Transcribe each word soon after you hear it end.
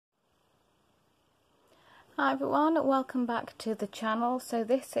Hi everyone, welcome back to the channel. So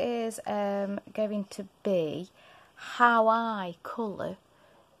this is going to be how I colour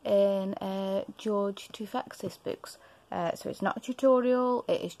in George Toufexis books. So it's not a tutorial,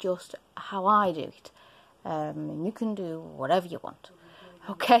 it is just how I do it. And you can do whatever you want.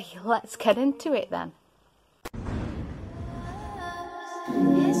 Okay, let's get into it then.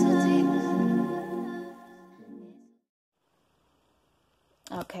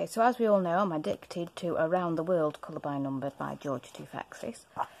 Okay, so as we all know, I'm addicted to Around the World Colour by Numbered by George Toufexis.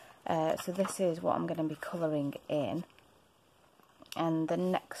 So this is what I'm going to be colouring in. And the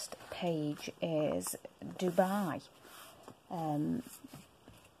next page is Dubai, in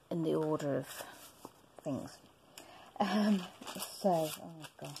the order of things. Oh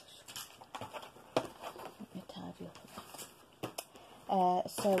gosh, let me tidy up.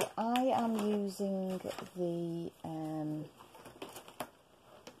 So I am using the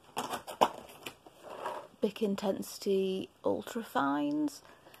Bic Intensity Ultra Fines.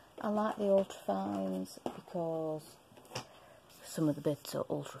 I like the Ultra Fines because some of the bits are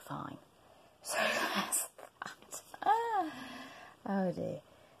ultra fine. So that's that. Oh dear.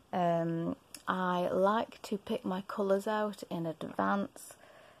 I like to pick my colours out in advance.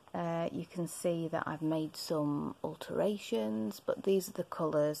 You can see that I've made some alterations, but these are the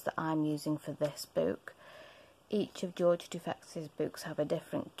colours that I'm using for this book. Each of George Toufexis' books have a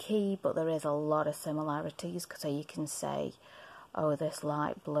different key, but there is a lot of similarities, so you can say, oh, this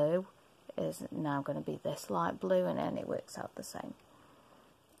light blue is now going to be this light blue, and then it works out the same.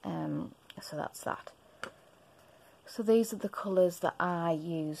 So that's that. So these are the colours that I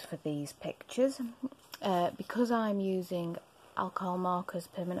use for these pictures. Because I'm using alcohol markers,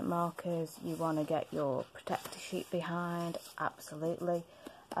 permanent markers, you want to get your protector sheet behind, absolutely.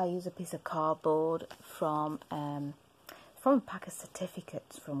 I use a piece of cardboard from a pack of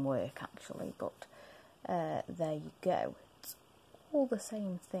certificates from work actually, but there you go. It's all the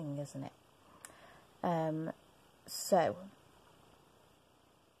same thing, isn't it? So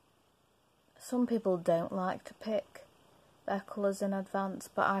some people don't like to pick their colours in advance,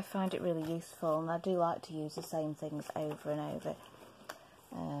 but I find it really useful, and I do like to use the same things over and over.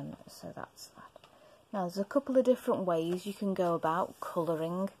 So that's that. Now there's a couple of different ways you can go about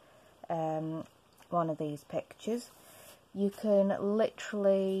colouring one of these pictures. You can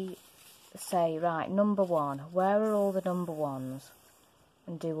literally say, right, number one, where are all the number ones?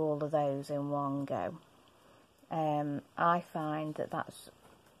 And do all of those in one go. I find that that's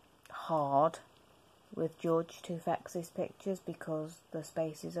hard with George Toufexis pictures because the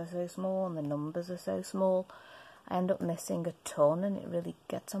spaces are so small and the numbers are so small. I end up missing a ton and it really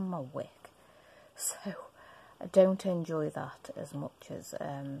gets on my wick. So I don't enjoy that as much as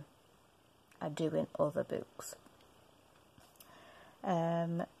I do in other books.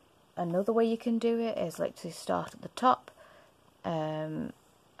 Another way you can do it is literally start at the top.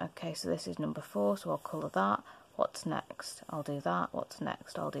 Okay, so this is number 4, so I'll colour that. What's next? I'll do that. What's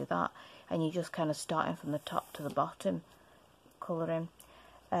next? I'll do that. And you're just kind of starting from the top to the bottom, colouring.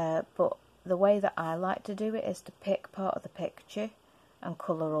 But the way that I like to do it is to pick part of the picture and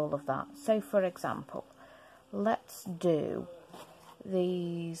colour all of that. So for example, let's do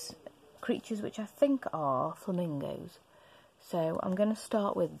these creatures which I think are flamingos. So I'm going to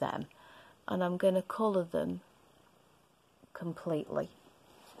start with them and I'm going to colour them completely.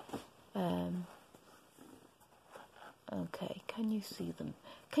 Okay, can you see them?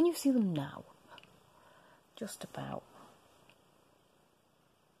 Can you see them now? Just about.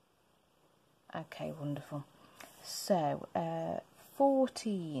 Okay, wonderful. So,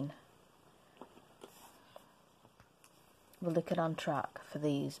 14. We're looking on track for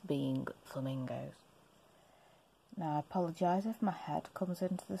these being flamingos. Now, I apologise if my head comes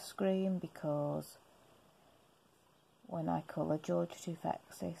into the screen because when I colour George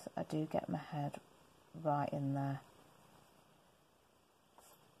Toufexis, I do get my head right in there.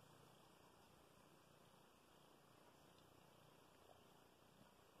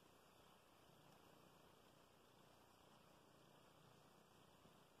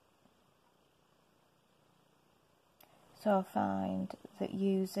 So I find that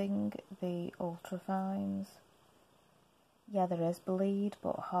using the ultra fines, yeah, there is bleed,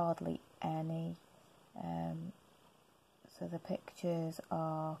 but hardly any. So the pictures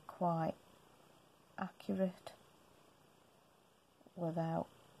are quite accurate without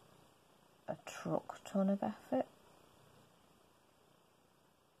a truck ton of effort.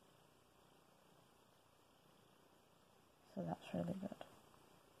 So that's really good.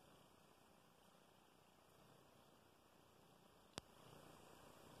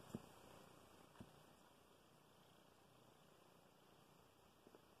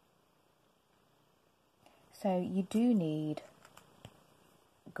 So you do need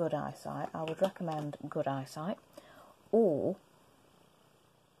good eyesight. I would recommend good eyesight, or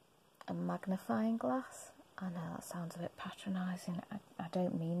a magnifying glass. I know that sounds a bit patronising, I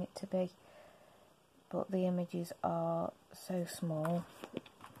don't mean it to be, but the images are so small.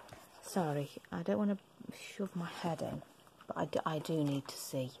 Sorry, I don't want to shove my head in, but I do need to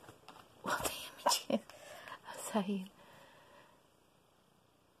see what the images are saying.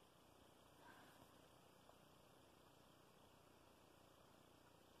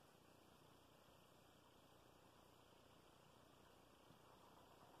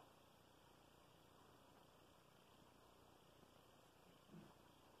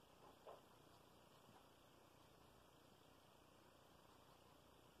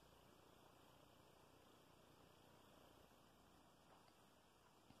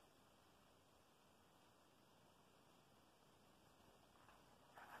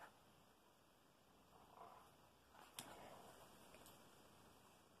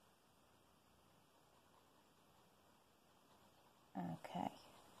 Okay.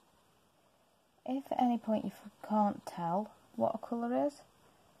 If at any point you can't tell what a colour is,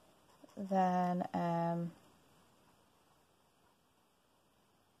 then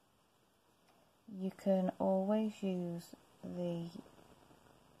you can always use the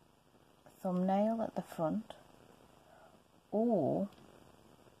thumbnail at the front, or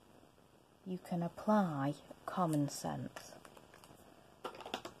you can apply common sense.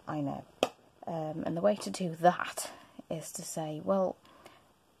 I know. And the way to do that is to say, well,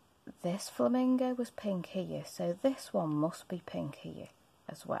 this flamingo was pink here, so this one must be pink here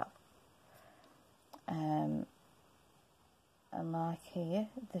as well. And like here,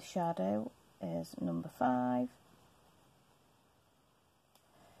 the shadow is number 5.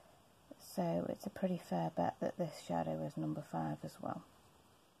 So it's a pretty fair bet that this shadow is number 5 as well.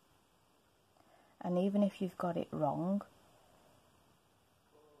 And even if you've got it wrong,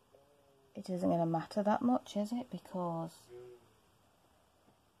 it isn't going to matter that much, is it? Because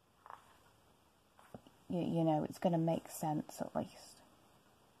you know, it's going to make sense at least.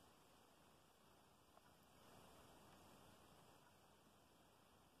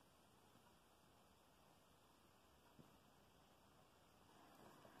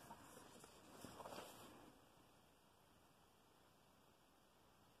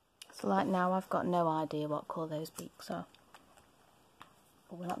 So like now I've got no idea what colour those beaks are.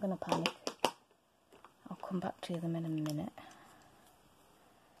 But we're not going to panic. I'll come back to them in a minute.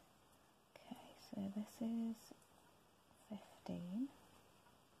 Okay, so this is 15.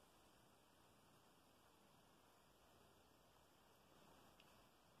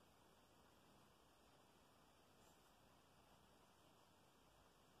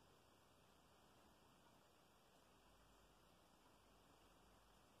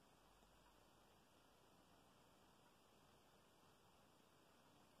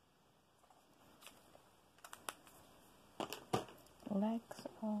 Legs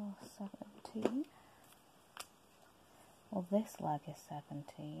are 17. Well, this leg is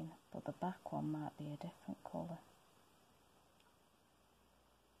 17, but the back one might be a different colour.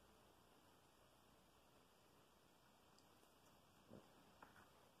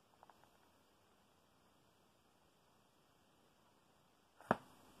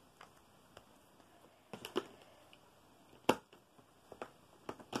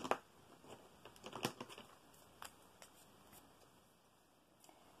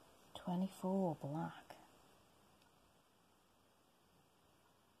 $24 black.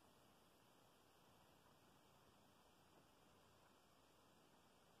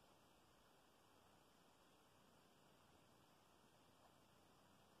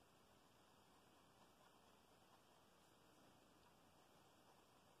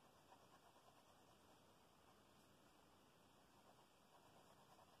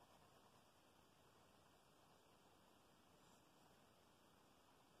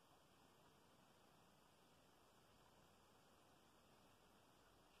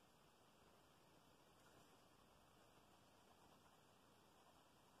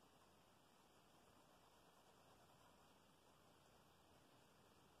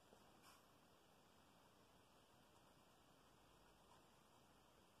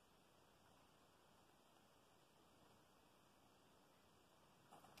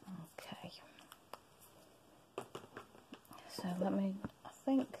 Okay, so I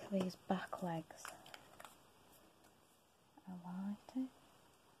think these back legs are lighter.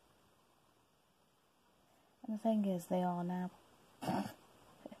 And the thing is, they are now.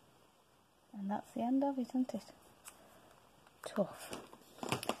 And that's the end of it, isn't it? Tough.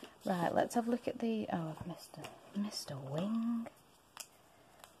 Right, let's have a look at the... Oh, I've missed a wing.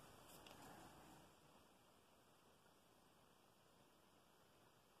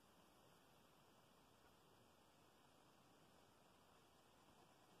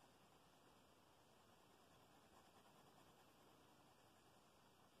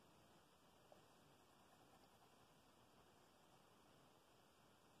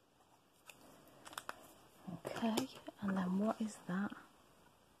 Okay, and then what is that?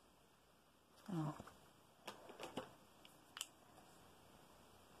 Oh.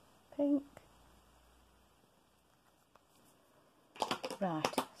 Pink. Right,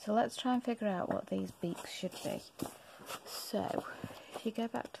 so let's try and figure out what these beaks should be. So, if you go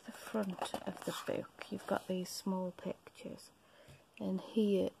back to the front of the book, you've got these small pictures. And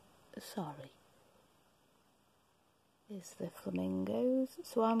here, sorry, is the flamingos.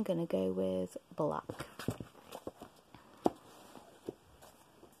 So I'm going to go with black.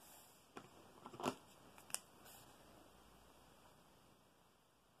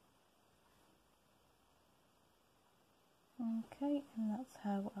 Okay, and that's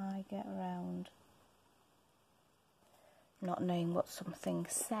how I get around not knowing what something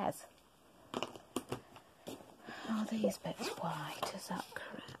says. Are these bits white? Is that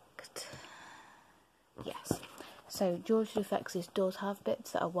correct? Yes. So George Toufexis does have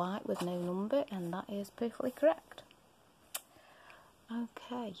bits that are white with no number, and that is perfectly correct.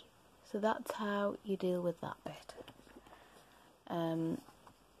 Okay, so that's how you deal with that bit.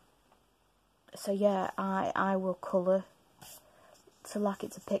 So yeah, I will colour so like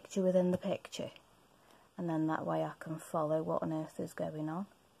it's a picture within the picture, and then that way I can follow what on earth is going on.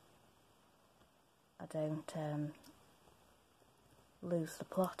 I don't lose the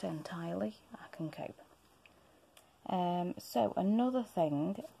plot entirely. I can cope. So another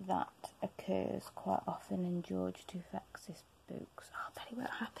thing that occurs quite often in George Toufexis books. Oh, I bet it won't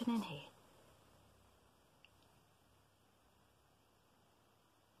happen in here.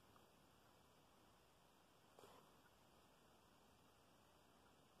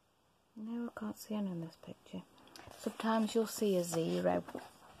 No, I can't see any in this picture. Sometimes you'll see a 0.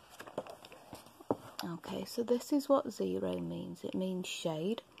 Okay, so this is what 0 means. It means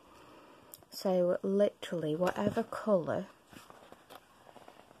shade. So literally whatever colour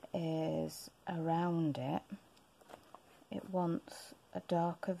is around it, it wants a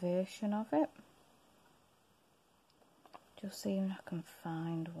darker version of it. Just seeing if I can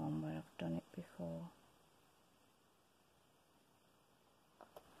find one where I've done it before.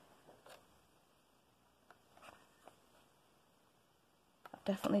 I've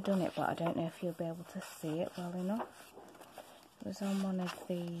definitely done it, but I don't know if you'll be able to see it well enough. It was on one of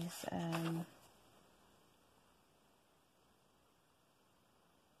these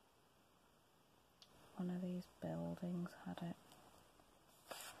buildings had it.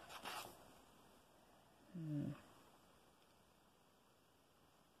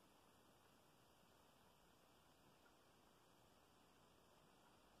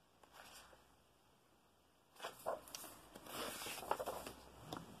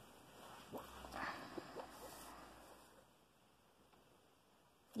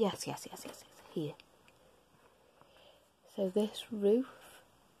 Yes, here. So this roof,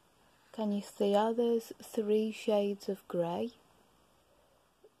 can you see how there's 3 shades of grey?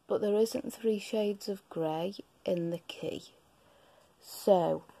 But there isn't 3 shades of grey in the key.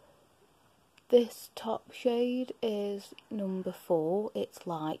 So this top shade is number 4, it's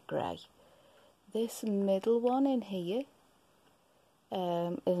light grey. This middle one in here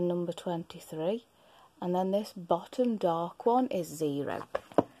is number 23. And then this bottom dark one is 0.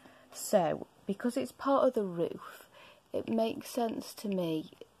 So, because it's part of the roof, it makes sense to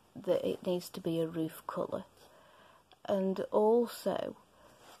me that it needs to be a roof colour. And also,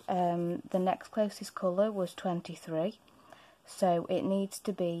 the next closest colour was 23. So it needs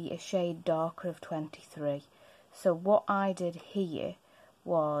to be a shade darker of 23. So what I did here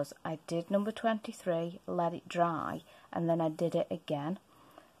was I did number 23, let it dry, and then I did it again.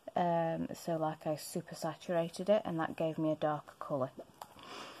 So like I super saturated it, and that gave me a darker colour.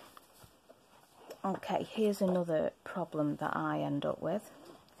 Okay, here's another problem that I end up with,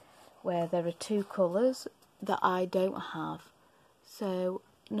 where there are 2 colours that I don't have. So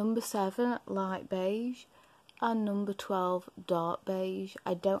number 7 light beige and number 12 dark beige.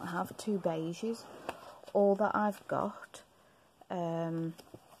 I don't have 2 beiges. All that I've got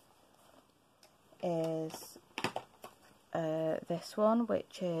is this one,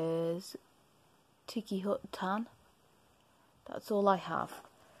 which is Tiki Hut Tan. That's all I have.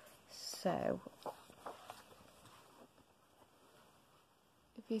 So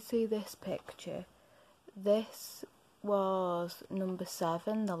if you see this picture, this was number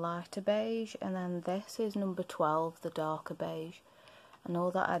 7, the lighter beige, and then this is number 12, the darker beige. And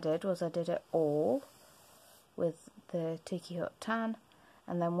all that I did was I did it all with the Tiki Hut Tan,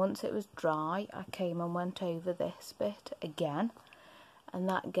 and then once it was dry I came and went over this bit again, and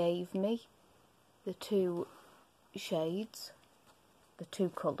that gave me the 2 shades, the 2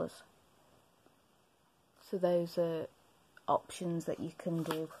 colours. So those are options that you can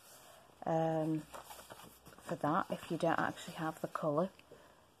do for for that if you don't actually have the colour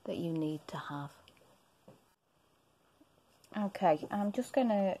that you need to have. Okay, I'm just going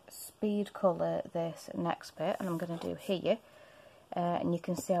to speed colour this next bit, and I'm going to do here, and you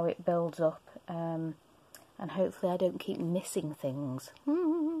can see how it builds up, and hopefully I don't keep missing things.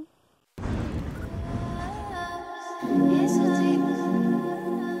 It's so deep.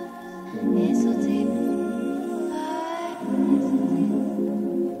 It's so deep. It's so deep.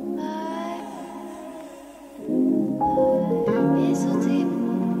 It's so deep.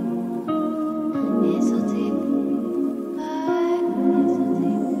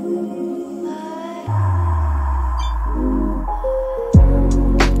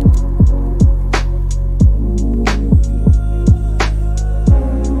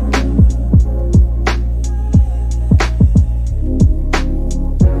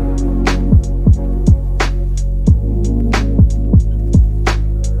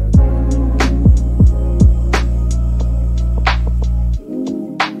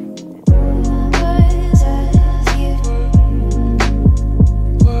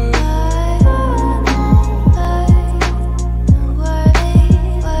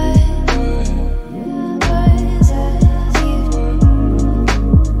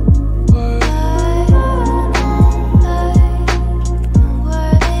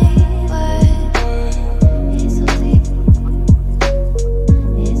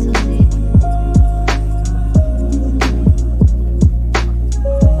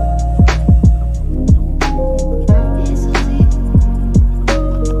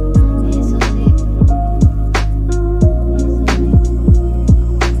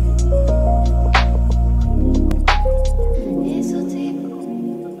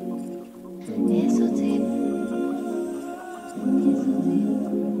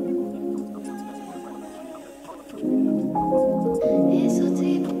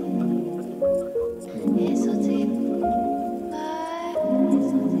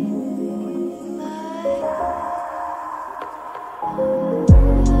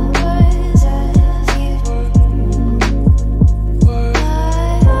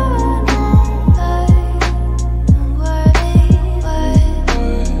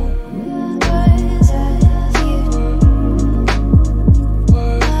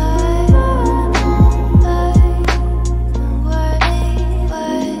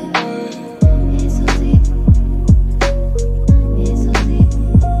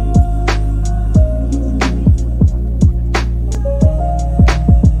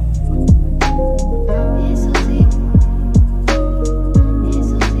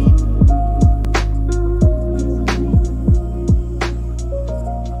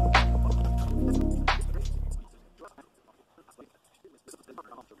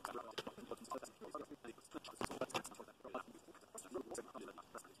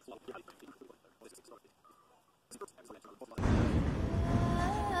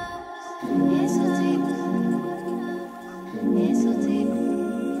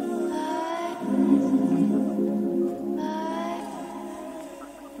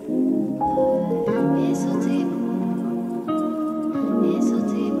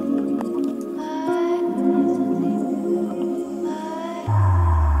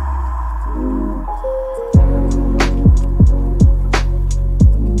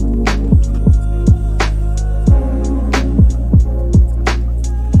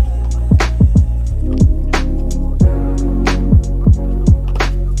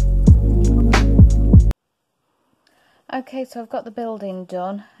 Okay, so I've got the building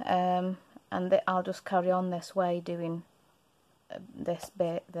done, and I'll just carry on this way doing this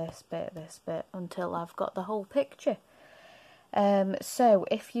bit, this bit, this bit, until I've got the whole picture. So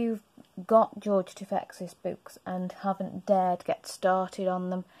if you've got George Toufexis books and haven't dared get started on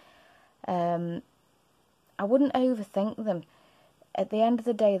them, I wouldn't overthink them. At the end of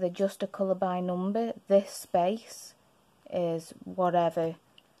the day, they're just a colour by number. This space is whatever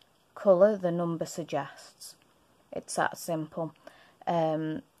colour the number suggests. It's that simple.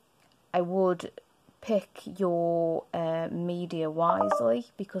 I would pick your media wisely,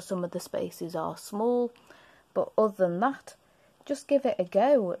 because some of the spaces are small, but other than that, just give it a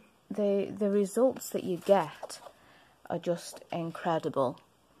go. The results that you get are just incredible,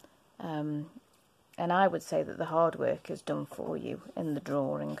 and I would say that the hard work is done for you in the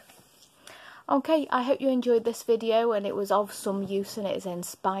drawing. Okay, I hope you enjoyed this video and it was of some use and it has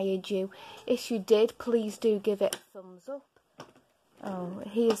inspired you. If you did, please do give it a thumbs up. Oh,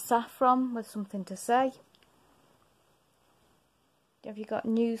 here's Saffron with something to say. Have you got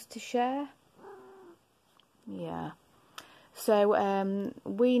news to share? Yeah. So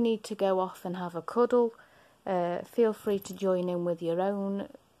we need to go off and have a cuddle. Feel free to join in with your own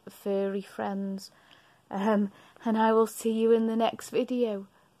furry friends. And I will see you in the next video.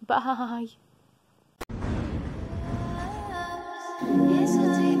 Bye.